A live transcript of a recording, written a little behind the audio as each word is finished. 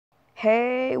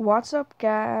Hey, what's up,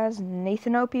 guys?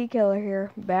 Nathan OP Killer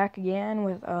here, back again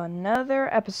with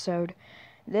another episode.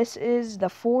 This is the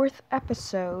fourth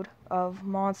episode of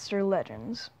Monster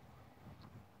Legends.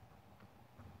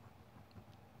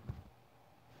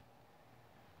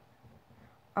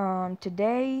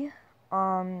 Today,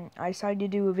 I decided to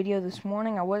do a video this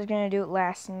morning. I was gonna do it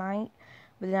last night,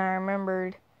 but then I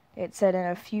remembered it said in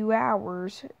a few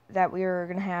hours that we were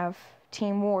gonna have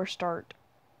Team War start.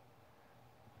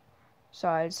 So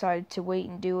I decided to wait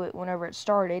and do it whenever it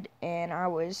started, and I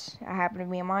happened to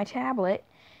be on my tablet,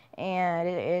 and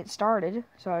it started,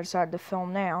 so I decided to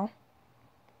film now.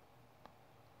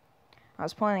 I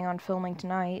was planning on filming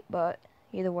tonight, but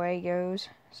either way it goes,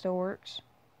 still works.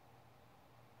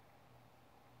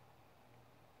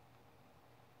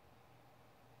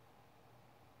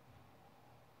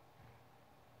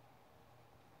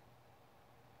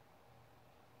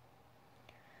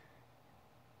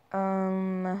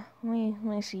 Let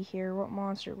me see here. What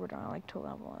monster would I like to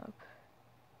level up?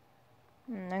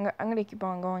 I'm gonna keep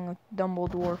on going with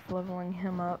Dumbledore, leveling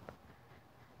him up.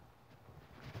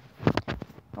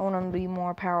 I want him to be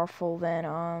more powerful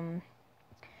than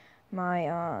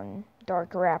my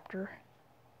Dark Raptor.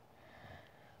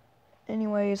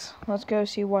 Anyways, let's go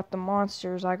see what the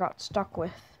monsters I got stuck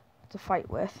with to fight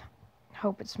with.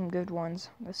 Hope it's some good ones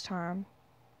this time.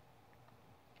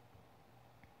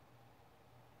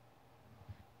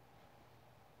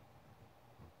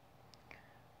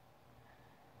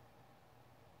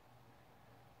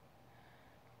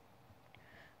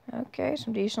 Okay,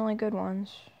 some decently good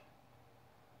ones.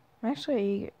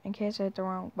 Actually, in case I hit the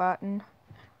wrong button,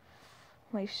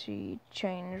 let me see,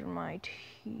 change monster.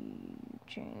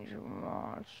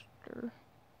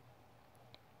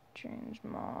 Change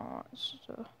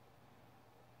monster.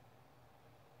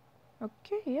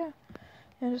 Okay, yeah.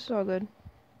 Yeah, this is all good.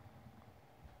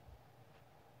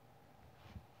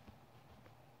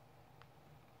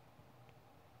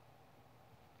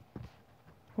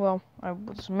 Well, I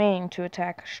was meaning to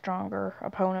attack a stronger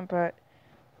opponent, but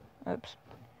oops.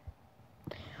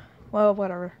 Well,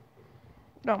 whatever.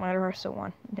 Don't matter, I still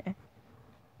won. I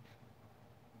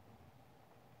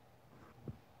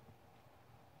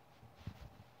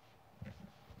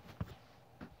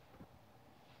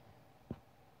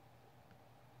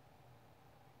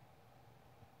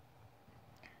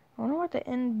wonder what the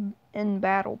end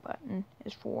battle button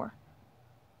is for.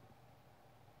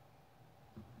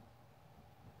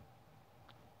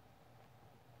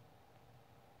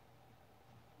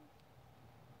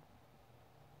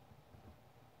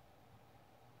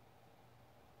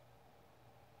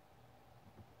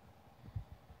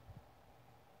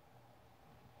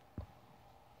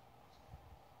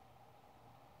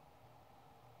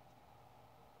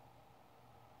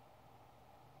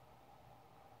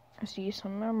 I see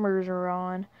some members are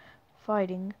on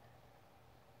fighting.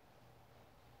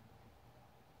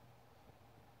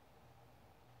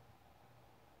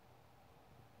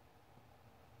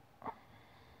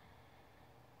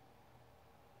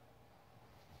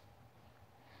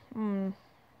 If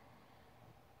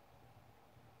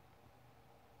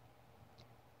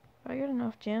I get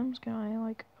enough gems, can I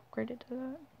like upgrade it to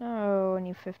that? No, I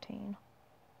need 15.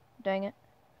 Dang it.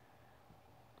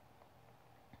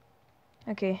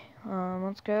 Okay,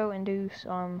 let's go and do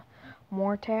some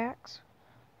more attacks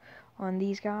on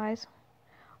these guys.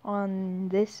 On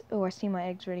this, oh, I see my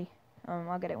eggs ready.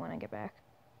 I'll get it when I get back.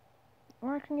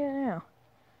 Or I can get it now.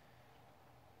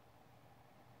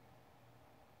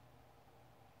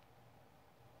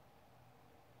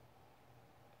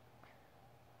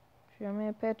 Show me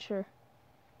a picture.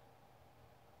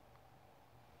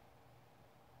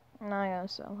 Now I gotta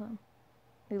sell him.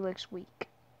 He looks weak.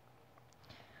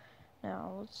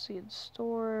 Now, let's see the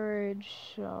storage,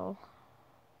 so...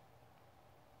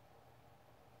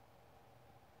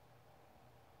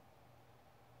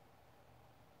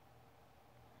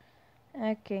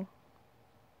 Okay.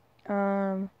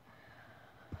 Now,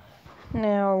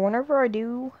 whenever I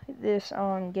do this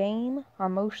game,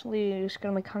 I'm mostly just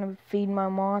gonna kind of feed my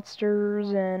monsters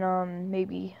and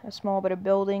maybe a small bit of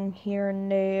building here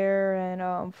and there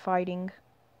and fighting.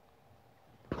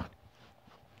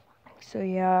 So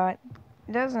yeah,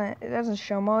 it doesn't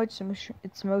show much.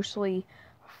 It's mostly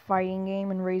a fighting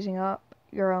game and raising up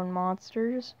your own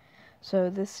monsters. So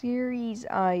this series,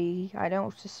 I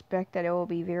don't suspect that it will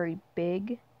be very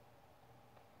big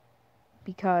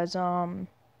because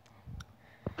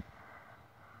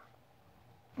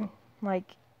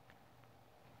like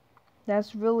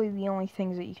that's really the only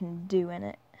things that you can do in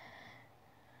it.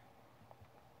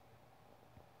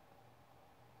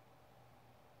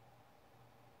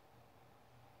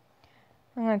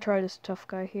 I'm gonna try this tough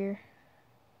guy here.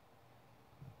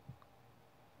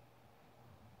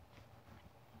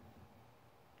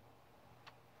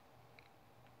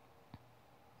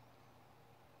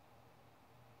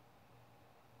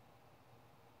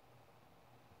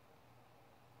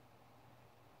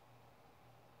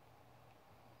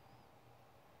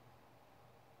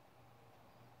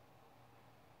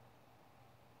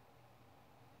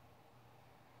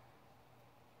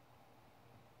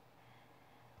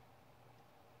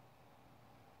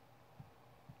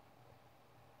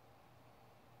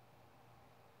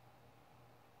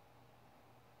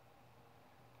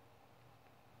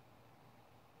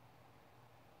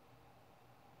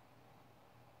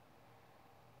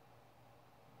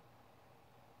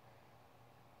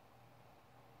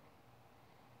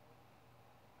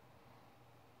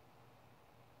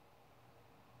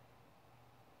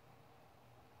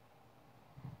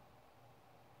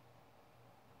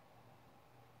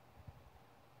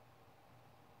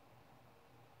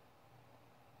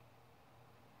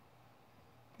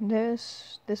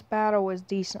 This battle was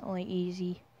decently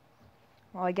easy.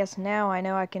 Well, I guess now I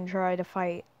know I can try to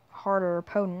fight harder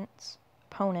opponents.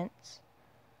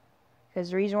 Because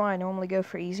the reason why I normally go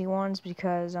for easy ones,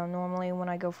 because normally when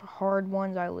I go for hard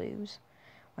ones, I lose.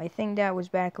 I think that was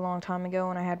back a long time ago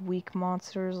when I had weak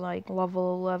monsters like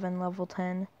level 11, level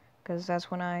 10, because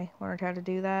that's when I learned how to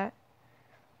do that.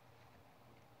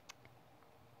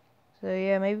 So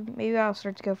yeah, maybe I'll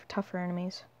start to go for tougher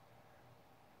enemies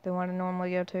than what I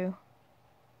normally go to.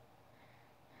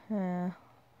 How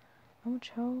much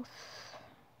health?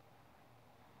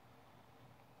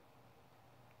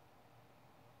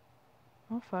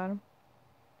 I'll fight him.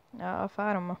 I'll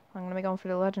fight him. I'm gonna be going for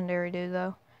the legendary dude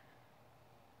though.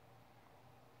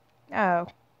 Oh.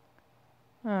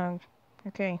 Oh.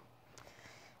 Okay.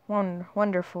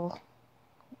 Wonderful.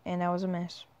 And that was a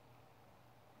miss.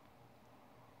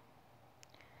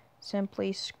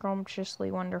 Simply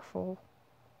scrumptiously wonderful.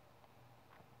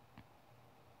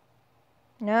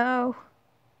 No.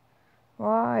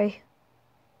 Why?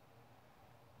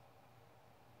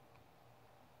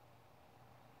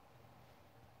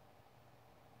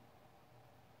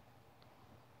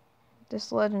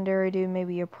 This legendary dude may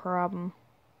be a problem.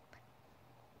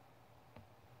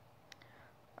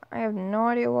 I have no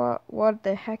idea what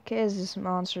the heck is this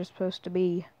monster supposed to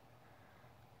be.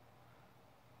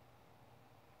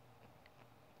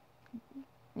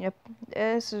 Yep,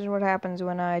 this is what happens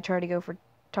when I try to go for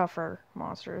tougher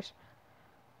monsters.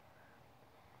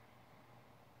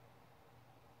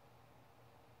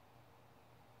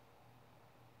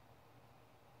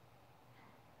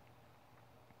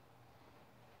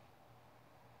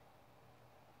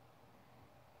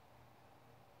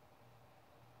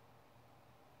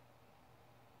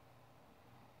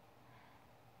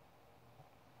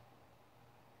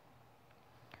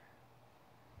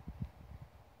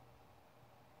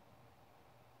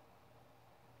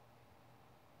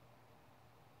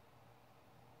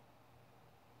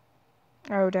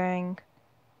 Oh dang.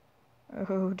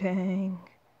 Oh dang.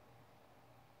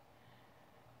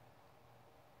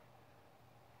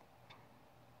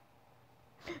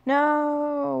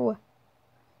 No!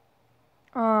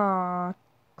 Aw,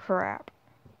 crap.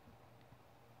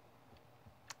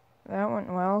 That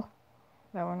went well.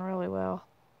 That went really well.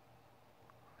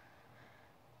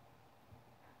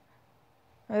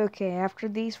 Okay, after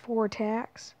these 4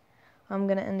 attacks, I'm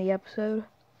gonna end the episode.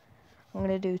 I'm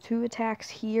gonna do 2 attacks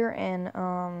here, and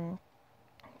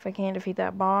if I can't defeat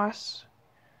that boss,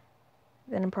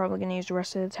 then I'm probably gonna use the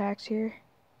rest of the attacks here.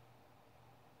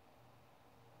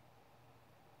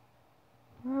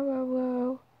 Whoa, whoa,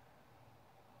 whoa.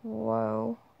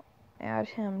 Whoa. Add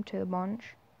him to the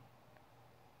bunch.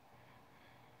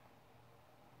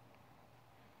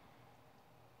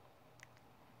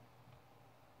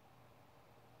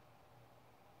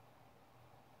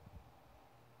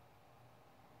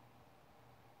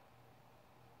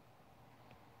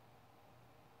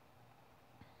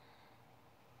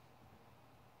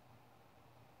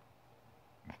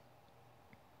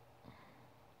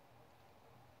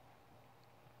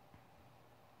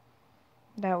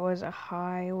 That was a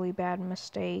highly bad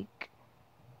mistake.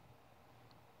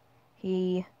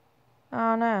 Oh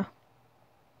no.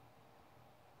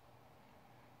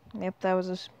 Yep, that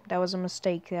was a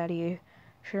mistake that he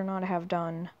should not have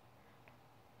done.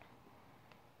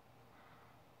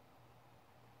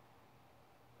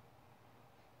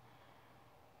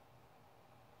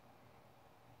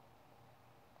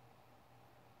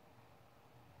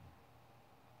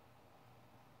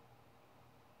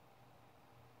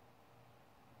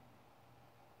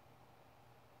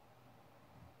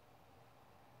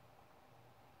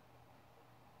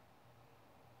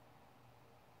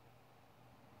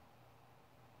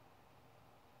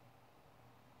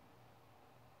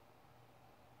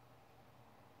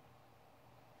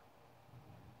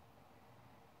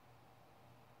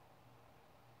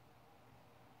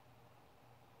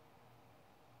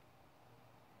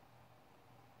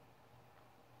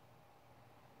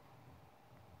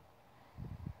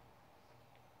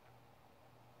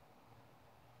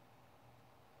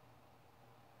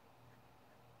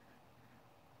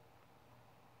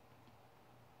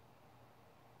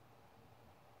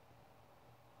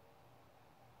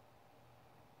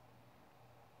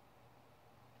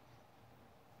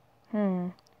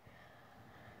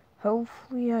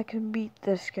 Hopefully I can beat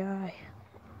this guy.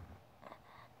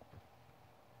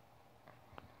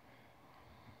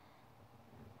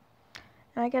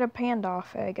 And I get a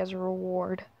Pandoff egg as a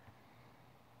reward.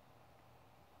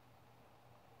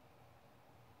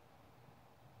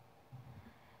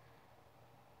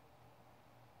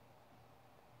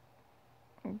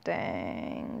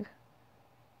 Dang.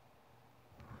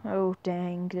 Oh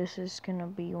dang, this is gonna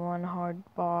be one hard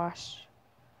boss.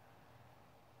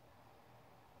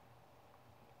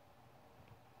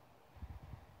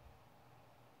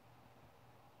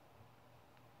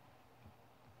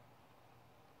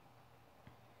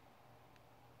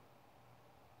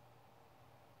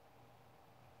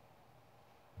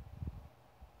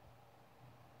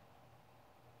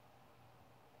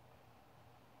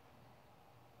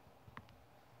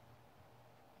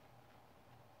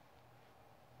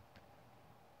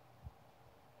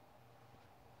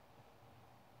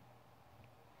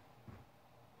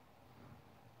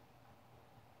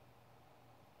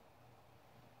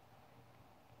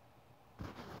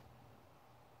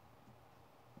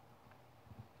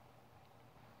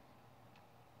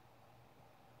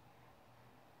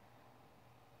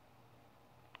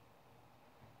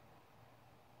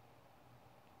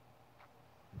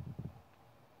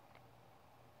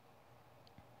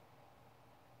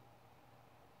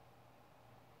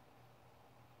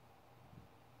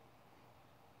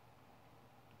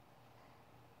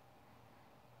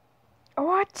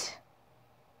 What?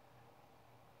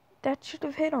 That should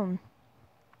have hit him.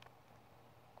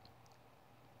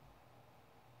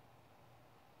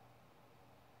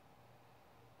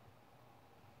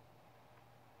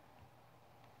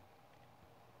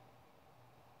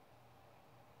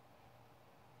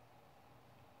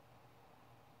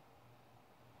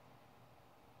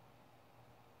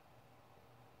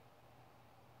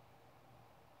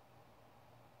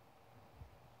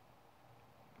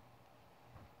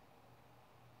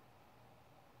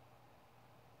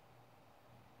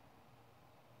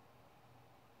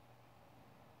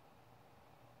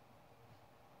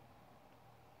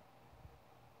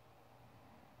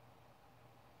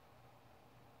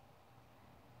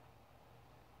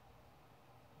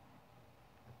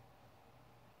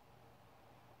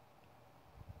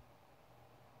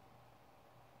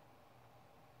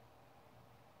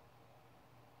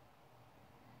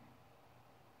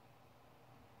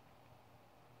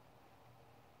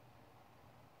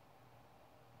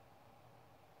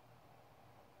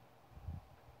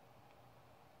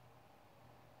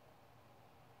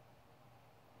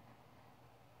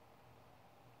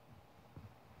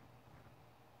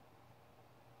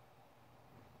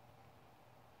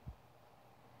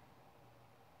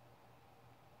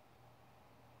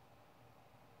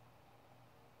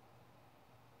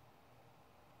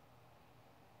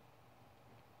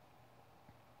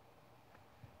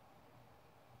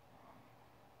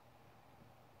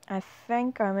 I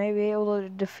think I may be able to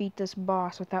defeat this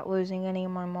boss without losing any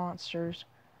of my monsters.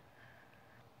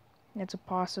 It's a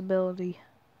possibility.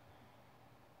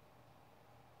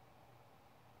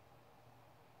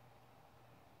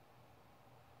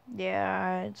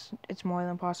 Yeah, it's more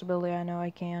than a possibility. I know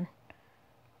I can.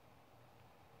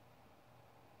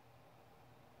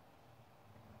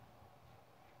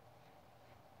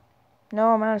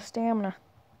 No, I'm out of stamina.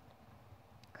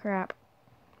 Crap.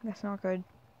 That's not good.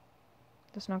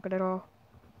 That's not good at all.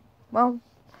 Well,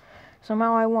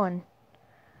 somehow I won.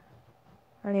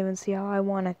 I didn't even see how I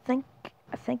won. I think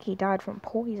he died from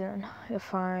poison,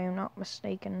 if I'm not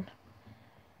mistaken.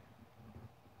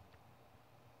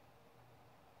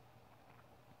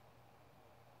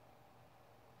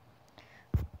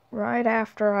 Right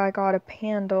after I got a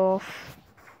Pandolf,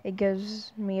 it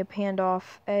gives me a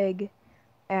Pandolf egg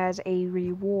as a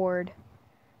reward.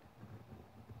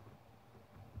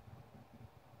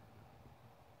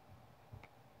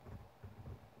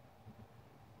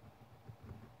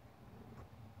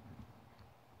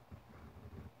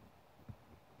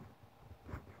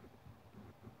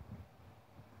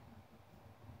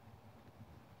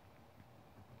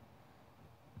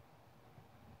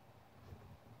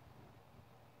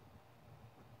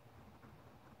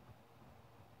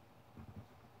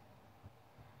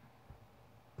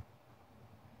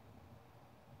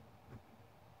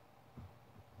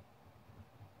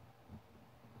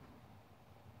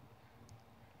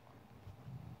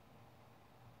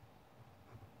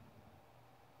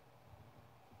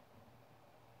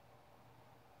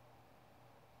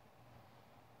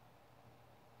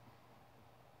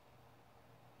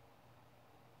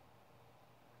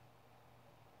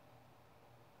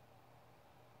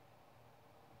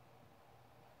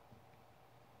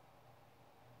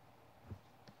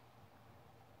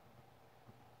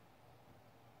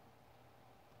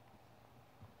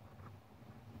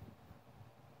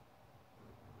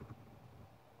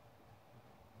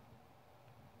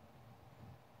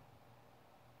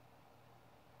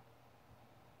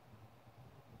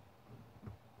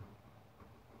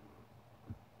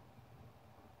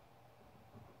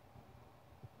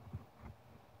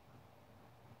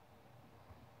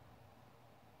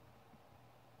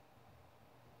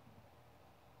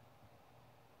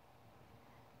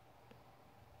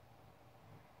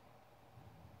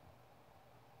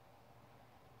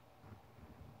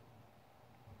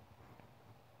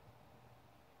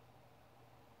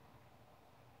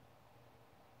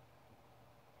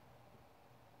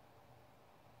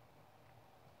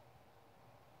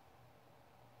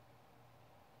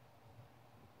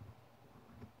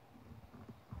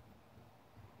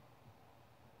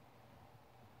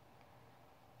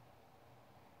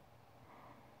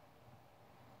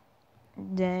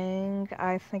 Dang,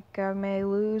 I think I may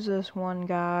lose this one,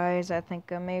 guys. I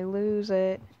think I may lose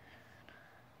it.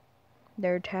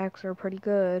 Their attacks are pretty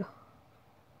good.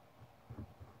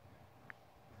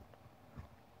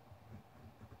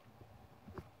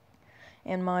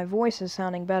 And my voice is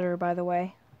sounding better, by the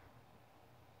way.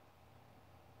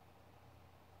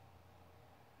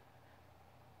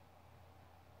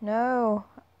 No.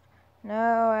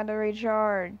 No, I had to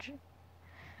recharge.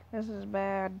 This is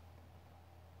bad.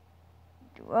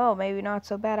 Well, maybe not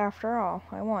so bad after all.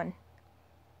 I won.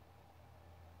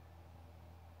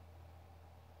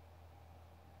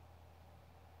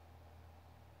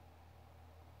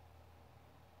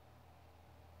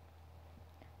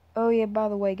 Oh yeah, by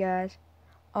the way, guys.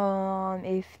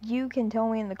 If you can tell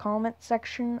me in the comment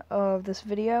section of this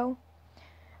video,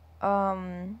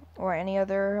 or any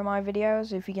other of my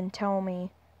videos, if you can tell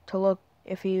me to look,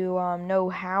 if you know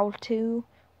how to,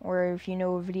 or if you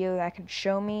know a video that can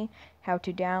show me how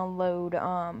to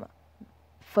download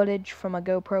footage from a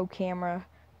GoPro camera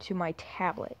to my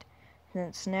tablet,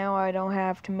 since now I don't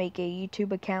have to make a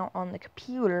YouTube account on the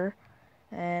computer,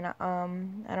 and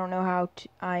I don't know how to.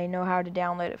 I know how to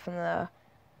download it from the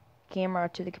camera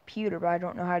to the computer, but I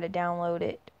don't know how to download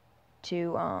it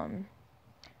to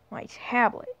my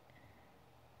tablet.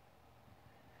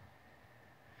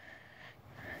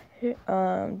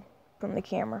 From the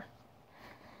camera.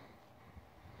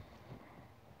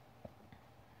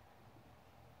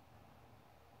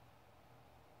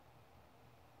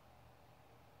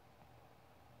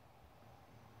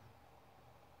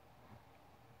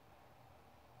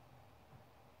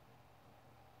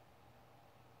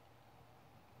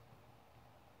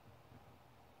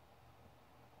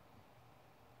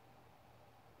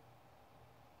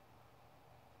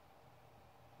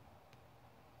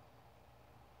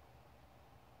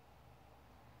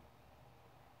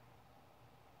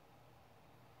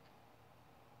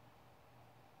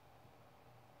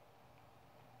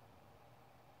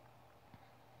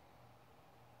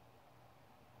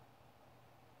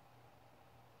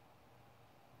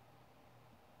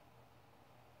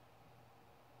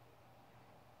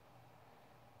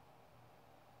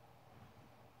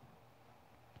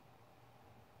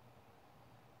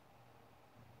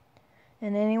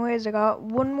 And anyways, I got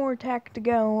one more attack to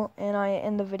go, and I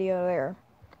end the video there.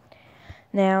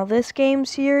 Now, this game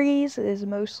series is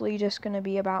mostly just going to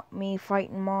be about me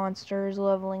fighting monsters,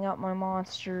 leveling up my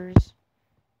monsters,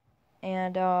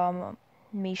 and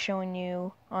me showing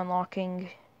you unlocking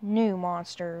new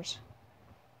monsters.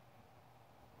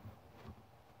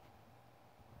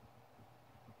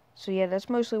 So yeah, that's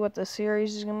mostly what the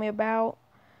series is going to be about.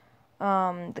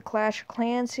 The Clash of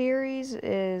Clans series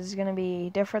is going to be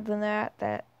different than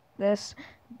that.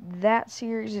 That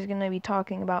series is going to be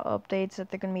talking about updates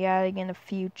that they're going to be adding in the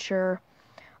future,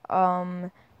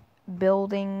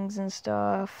 buildings and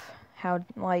stuff, how,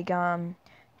 like,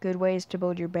 good ways to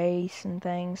build your base and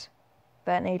things,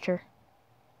 that nature.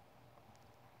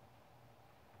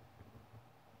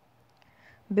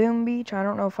 Boom Beach, I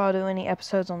don't know if I'll do any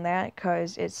episodes on that,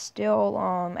 because it's still,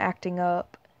 acting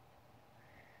up.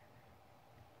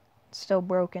 Still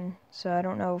broken, so I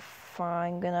don't know if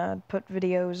I'm gonna put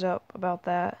videos up about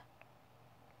that.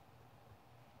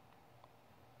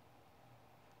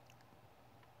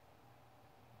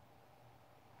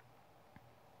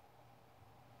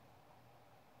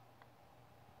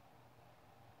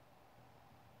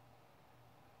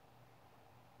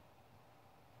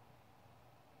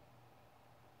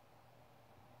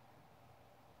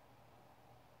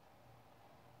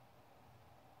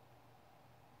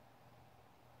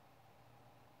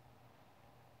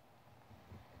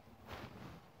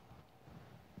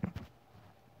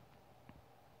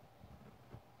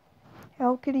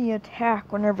 How could he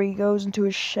attack whenever he goes into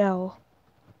his shell?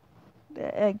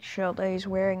 The eggshell that he's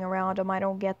wearing around him, I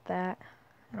don't get that.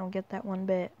 I don't get that one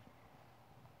bit.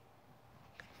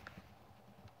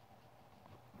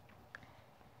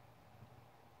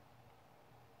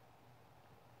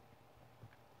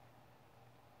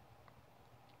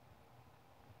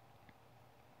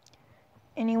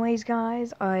 Anyways,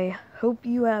 guys, I hope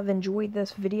you have enjoyed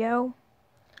this video.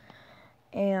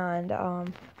 And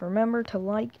remember to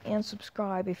like and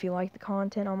subscribe if you like the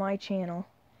content on my channel.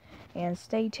 And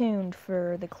stay tuned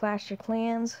for the Clash of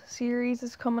Clans series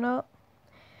that's coming up.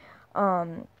 A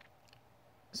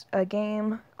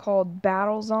game called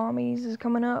Battle Zombies is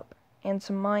coming up. And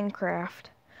some Minecraft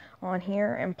on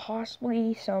here. And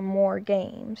possibly some more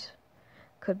games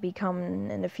could be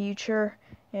coming in the future,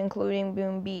 including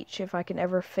Boom Beach if I can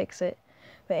ever fix it.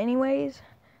 But anyways,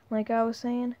 like I was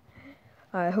saying,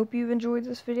 I hope you've enjoyed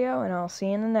this video, and I'll see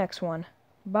you in the next one.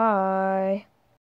 Bye!